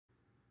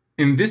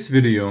In this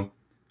video,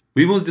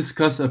 we will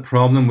discuss a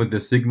problem with the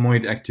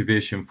sigmoid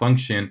activation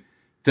function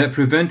that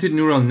prevented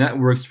neural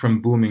networks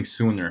from booming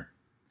sooner.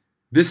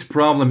 This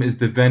problem is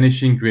the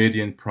vanishing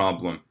gradient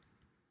problem.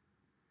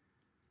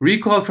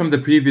 Recall from the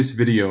previous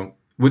video,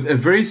 with a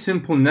very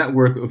simple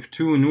network of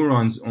two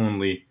neurons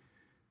only,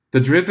 the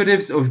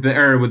derivatives of the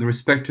error with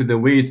respect to the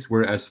weights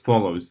were as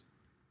follows.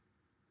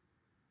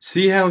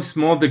 See how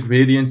small the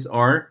gradients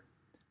are,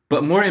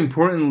 but more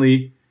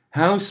importantly,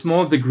 how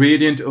small the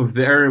gradient of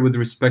the error with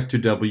respect to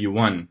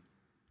W1.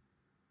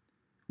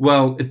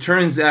 Well, it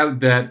turns out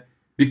that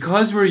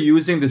because we're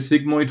using the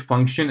sigmoid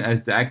function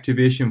as the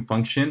activation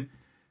function,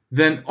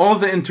 then all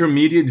the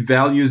intermediate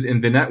values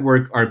in the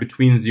network are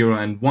between 0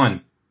 and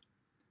 1.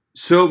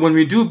 So when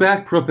we do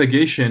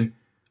backpropagation,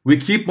 we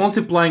keep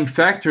multiplying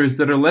factors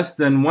that are less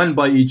than 1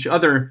 by each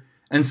other,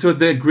 and so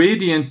the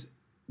gradients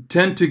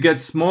tend to get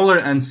smaller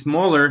and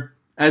smaller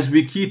as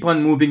we keep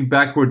on moving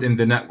backward in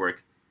the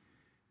network.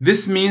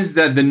 This means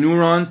that the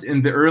neurons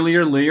in the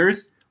earlier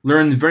layers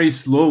learn very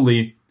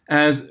slowly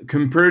as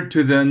compared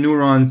to the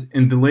neurons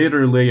in the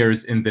later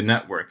layers in the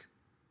network.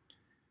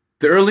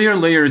 The earlier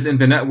layers in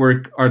the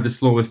network are the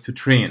slowest to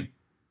train.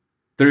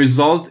 The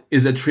result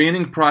is a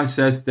training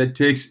process that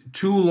takes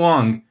too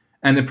long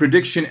and a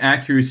prediction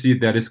accuracy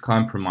that is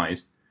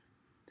compromised.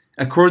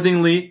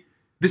 Accordingly,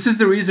 this is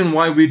the reason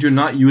why we do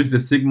not use the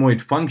sigmoid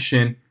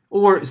function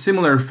or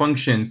similar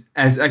functions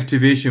as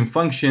activation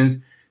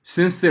functions,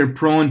 since they're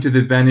prone to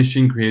the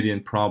vanishing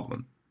gradient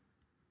problem.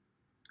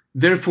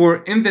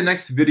 Therefore, in the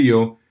next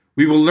video,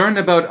 we will learn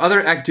about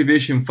other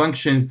activation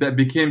functions that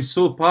became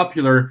so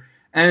popular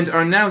and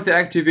are now the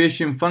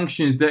activation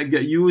functions that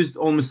get used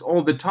almost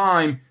all the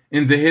time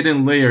in the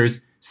hidden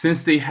layers,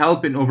 since they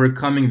help in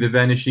overcoming the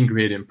vanishing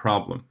gradient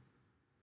problem.